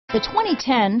The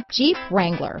 2010 Jeep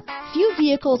Wrangler. Few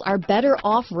vehicles are better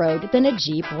off-road than a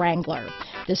Jeep Wrangler.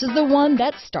 This is the one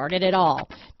that started it all.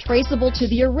 Traceable to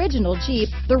the original Jeep,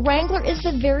 the Wrangler is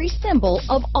the very symbol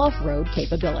of off-road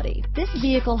capability. This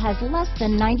vehicle has less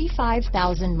than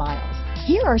 95,000 miles.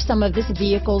 Here are some of this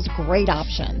vehicle's great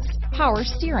options: power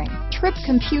steering, trip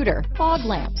computer, fog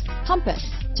lamps, compass,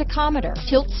 tachometer,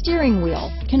 tilt steering wheel,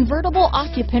 convertible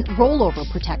occupant rollover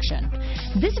protection.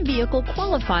 This vehicle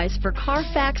qualifies for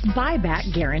Carfax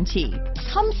buyback guarantee.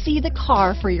 Come see the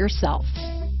car for yourself.